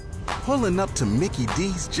Pulling up to Mickey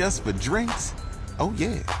D's just for drinks? Oh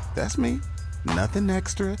yeah, that's me. Nothing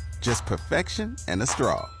extra, just perfection and a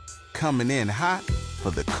straw. Coming in hot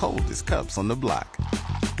for the coldest cups on the block.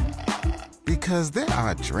 Because there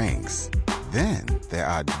are drinks. Then there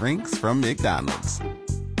are drinks from McDonald's.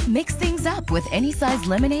 Mix things up with any size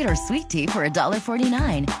lemonade or sweet tea for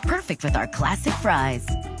 $1.49. Perfect with our classic fries.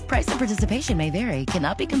 Price and participation may vary.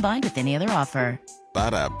 Cannot be combined with any other offer.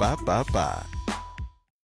 Ba-da-ba-ba-ba.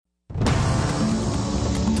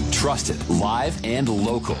 Trusted, live, and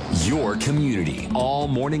local. Your community all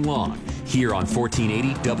morning long here on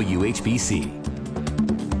 1480 WHBC.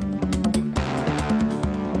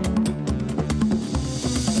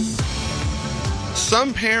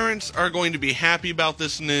 Some parents are going to be happy about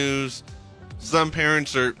this news. Some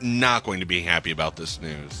parents are not going to be happy about this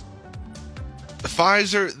news.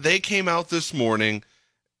 Pfizer, they came out this morning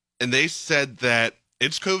and they said that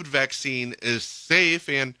its COVID vaccine is safe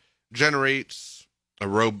and generates a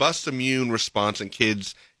robust immune response in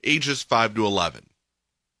kids ages 5 to 11.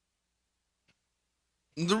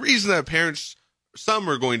 The reason that parents, some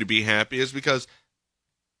are going to be happy is because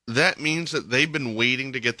that means that they've been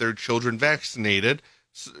waiting to get their children vaccinated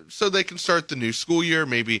so they can start the new school year.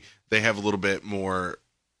 Maybe they have a little bit more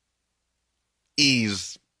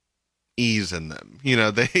ease in them. You know,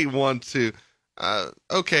 they want to,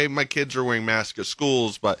 okay, my kids are wearing masks at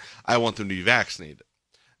schools, but I want them to be vaccinated.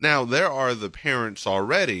 Now, there are the parents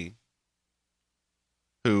already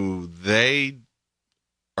who they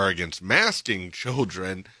are against masking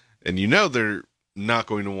children, and you know they're not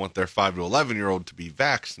going to want their 5 to 11-year-old to be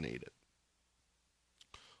vaccinated.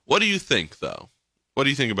 What do you think, though? What do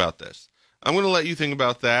you think about this? I'm going to let you think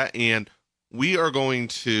about that, and we are going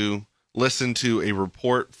to listen to a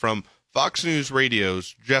report from Fox News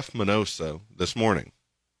Radio's Jeff Minoso this morning.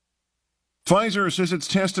 Pfizer says it's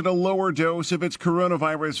tested a lower dose of its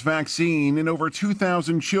coronavirus vaccine in over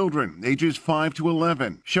 2,000 children, ages 5 to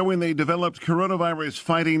 11, showing they developed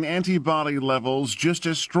coronavirus-fighting antibody levels just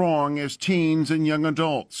as strong as teens and young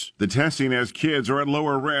adults. The testing as kids are at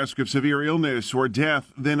lower risk of severe illness or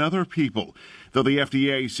death than other people, though the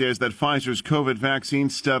FDA says that Pfizer's COVID vaccine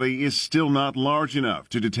study is still not large enough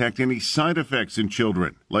to detect any side effects in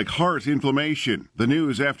children, like heart inflammation. The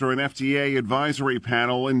news after an FDA advisory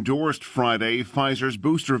panel endorsed Friday Pfizer's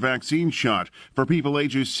booster vaccine shot for people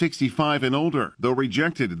ages 65 and older, though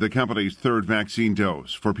rejected the company's third vaccine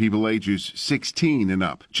dose for people ages 16 and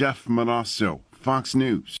up. Jeff Manasso, Fox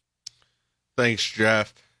News. Thanks,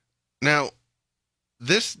 Jeff. Now,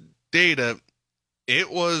 this data, it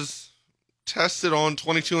was tested on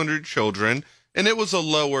 2,200 children, and it was a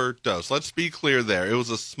lower dose. Let's be clear there. It was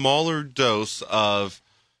a smaller dose of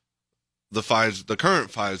the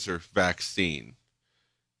current Pfizer vaccine.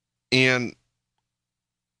 And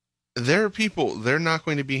there are people, they're not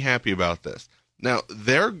going to be happy about this. Now,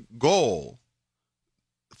 their goal,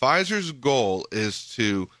 Pfizer's goal, is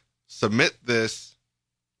to submit this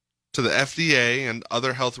to the FDA and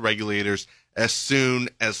other health regulators as soon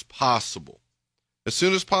as possible. As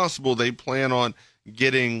soon as possible, they plan on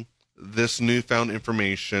getting this newfound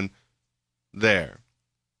information there.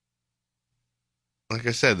 Like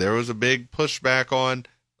I said, there was a big pushback on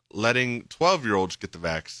letting 12-year-olds get the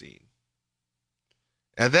vaccine.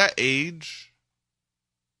 At that age,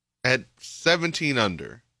 at 17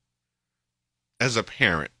 under, as a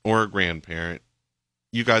parent or a grandparent,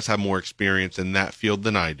 you guys have more experience in that field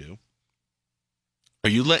than I do. Are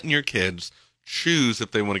you letting your kids choose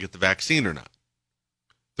if they want to get the vaccine or not?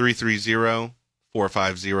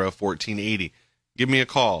 330-450-1480. Give me a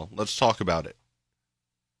call. Let's talk about it.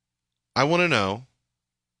 I want to know,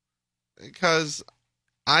 because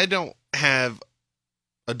I don't have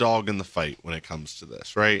a dog in the fight when it comes to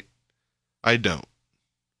this, right? I don't.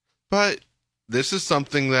 But this is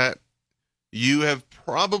something that you have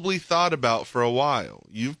probably thought about for a while.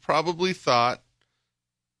 You've probably thought,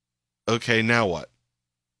 okay, now what?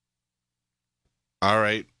 All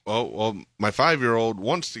right, well, my 5-year-old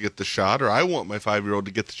wants to get the shot, or I want my 5-year-old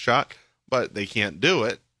to get the shot, but they can't do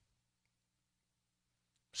it.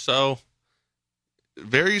 So,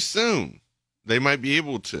 very soon, they might be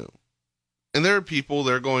able to. And there are people,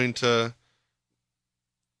 they're going to,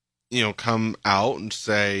 come out and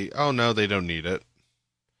say, oh, no, they don't need it.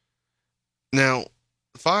 Now,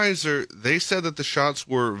 Pfizer, they said that the shots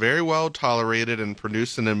were very well tolerated and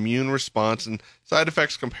produced an immune response and side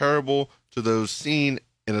effects comparable to those seen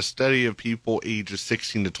in a study of people ages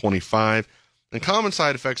 16 to 25. And common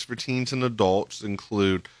side effects for teens and adults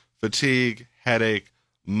include fatigue, headache,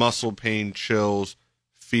 muscle pain, chills,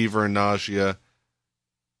 fever, and nausea.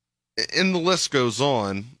 And the list goes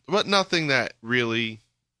on, but nothing that really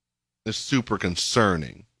is super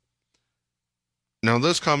concerning. Now,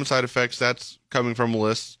 those common side effects, that's coming from a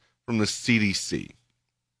list from the CDC.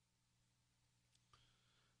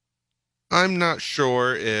 I'm not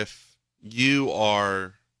sure if you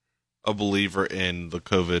are a believer in the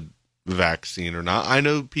COVID vaccine or not. I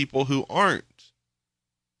know people who aren't.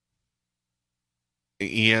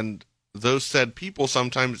 And those said people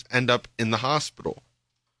sometimes end up in the hospital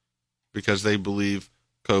because they believe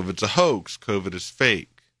COVID's a hoax, COVID is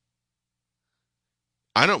fake.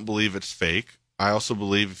 I don't believe it's fake. I also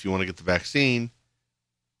believe if you want to get the vaccine,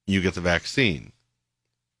 you get the vaccine.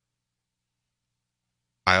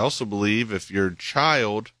 I also believe if your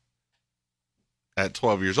child at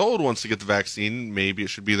 12 years old wants to get the vaccine, maybe it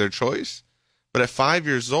should be their choice. But at 5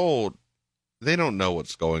 years old, they don't know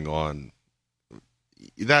what's going on.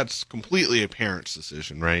 That's completely a parent's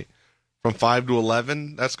decision, right? From 5 to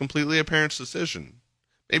 11, that's completely a parent's decision.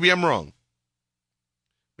 Maybe I'm wrong.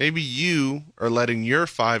 Maybe you are letting your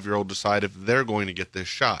 5-year-old decide if they're going to get this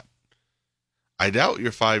shot. I doubt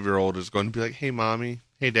your 5-year-old is going to be like, hey, mommy,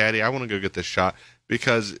 hey, daddy, I want to go get this shot.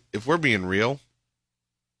 Because if we're being real,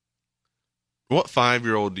 what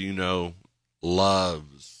 5-year-old do you know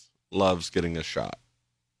loves getting a shot?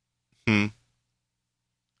 I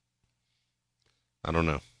don't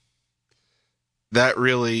know. That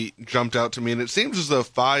really jumped out to me. And it seems as though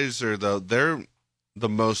Pfizer, though, they're the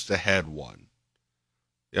most ahead one.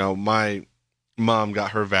 You know, my mom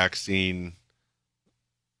got her vaccine,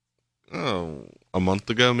 a month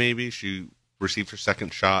ago maybe. She received her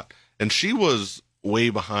second shot. And she was way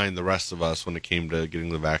behind the rest of us when it came to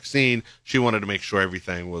getting the vaccine. She wanted to make sure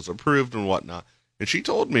everything was approved and whatnot. And she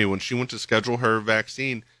told me when she went to schedule her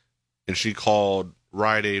vaccine and she called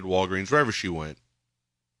Rite Aid, Walgreens, wherever she went,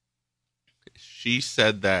 she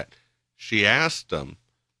said that she asked them,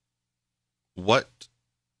 what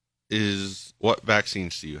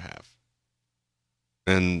vaccines do you have?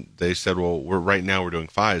 And they said, well, right now we're doing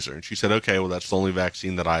Pfizer. And she said, okay, well, that's the only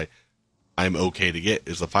vaccine that I'm okay to get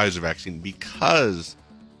is the Pfizer vaccine because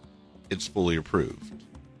it's fully approved.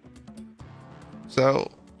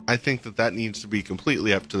 So I think that needs to be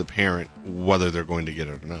completely up to the parent whether they're going to get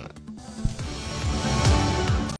it or not.